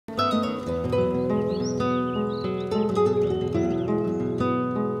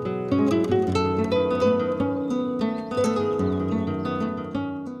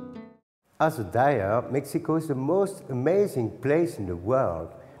As a dyer, Mexico is the most amazing place in the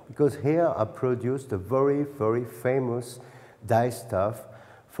world because here are produced the very, very famous dye stuff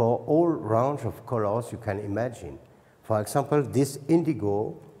for all range of colors you can imagine. For example, this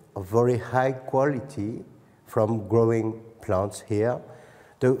indigo of very high quality from growing plants here,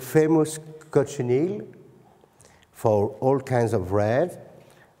 the famous cochineal for all kinds of red,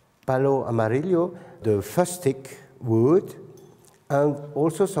 palo amarillo, the fustic wood, and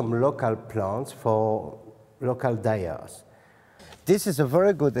also some local plants for local dyers. This is a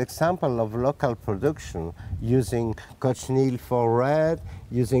very good example of local production, using cochineal for red,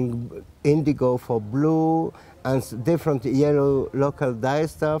 using indigo for blue, and different yellow local dye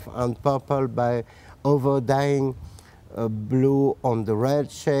stuff, and purple by over-dyeing blue on the red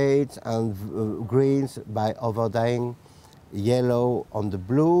shades, and greens by over-dyeing yellow on the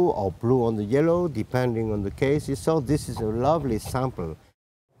blue or blue on the yellow, depending on the case. So this is a lovely sample.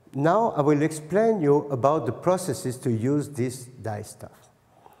 Now I will explain you about the processes to use this dye stuff.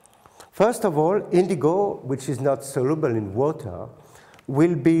 First of all, indigo, which is not soluble in water,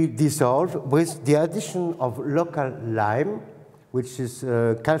 will be dissolved with the addition of local lime, which is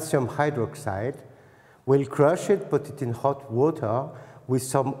calcium hydroxide. We'll crush it, put it in hot water with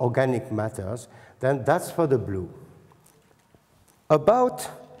some organic matters. Then that's for the blue. About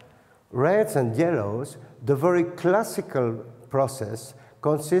reds and yellows, the very classical process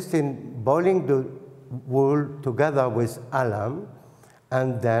consists in boiling the wool together with alum,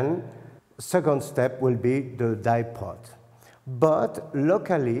 and then second step will be the dye pot. But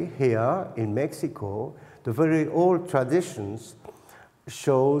locally here in Mexico, the very old traditions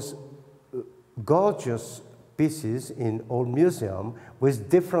shows gorgeous pieces in old museums with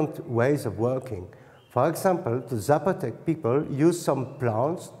different ways of working. For example, the Zapotec people use some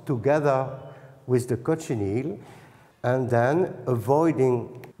plants together with the cochineal, and then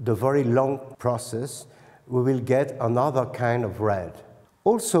avoiding the very long process, we will get another kind of red.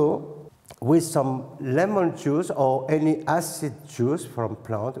 Also, with some lemon juice or any acid juice from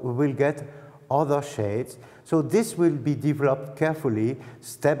plant, we will get other shades. So this will be developed carefully,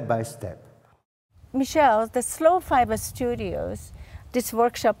 step by step. Michel, the Slow Fiber Studios, this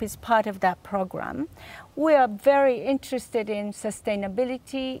workshop is part of that program. We are very interested in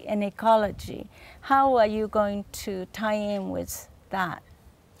sustainability and ecology. How are you going to tie in with that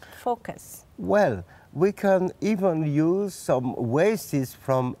focus? Well, we can even use some wastes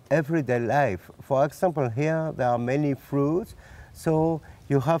from everyday life. For example, here there are many fruits, so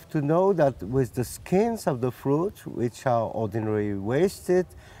you have to know that with the skins of the fruit, which are ordinarily wasted,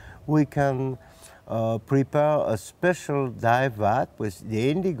 we can prepare a special dye vat with the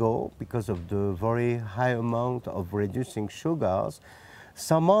indigo because of the very high amount of reducing sugars.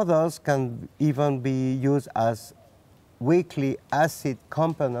 Some others can even be used as weakly acid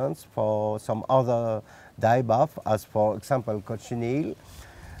components for some other dye bath, as for example cochineal.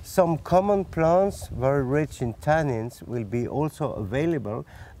 Some common plants very rich in tannins will be also available.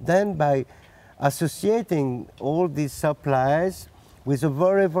 Then by associating all these supplies with a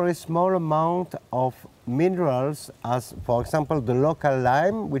very, very small amount of minerals, as for example the local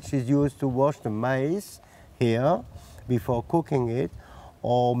lime, which is used to wash the maize here before cooking it,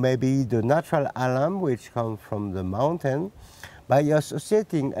 or maybe the natural alum, which comes from the mountain. By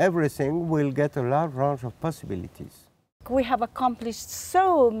associating everything, we'll get a large range of possibilities. We have accomplished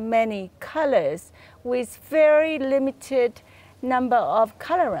so many colors with very limited number of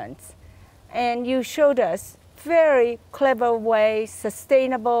colorants, and you showed us very clever way,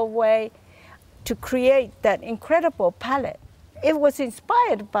 sustainable way to create that incredible palette. It was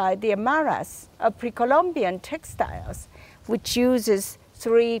inspired by the amaras of pre-Columbian textiles, which uses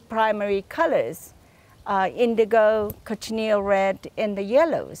 3 primary colors, indigo, cochineal red, and the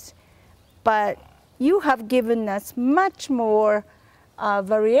yellows. But you have given us much more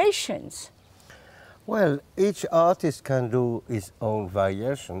variations. Well, each artist can do his own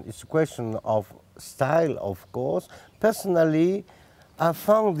variation. It's a question of style, of course. Personally, I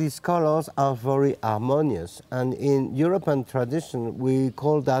found these colors are very harmonious, and in European tradition we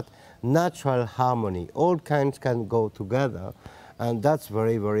call that natural harmony. All kinds can go together, and that's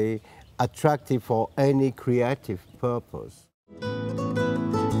very, very attractive for any creative purpose.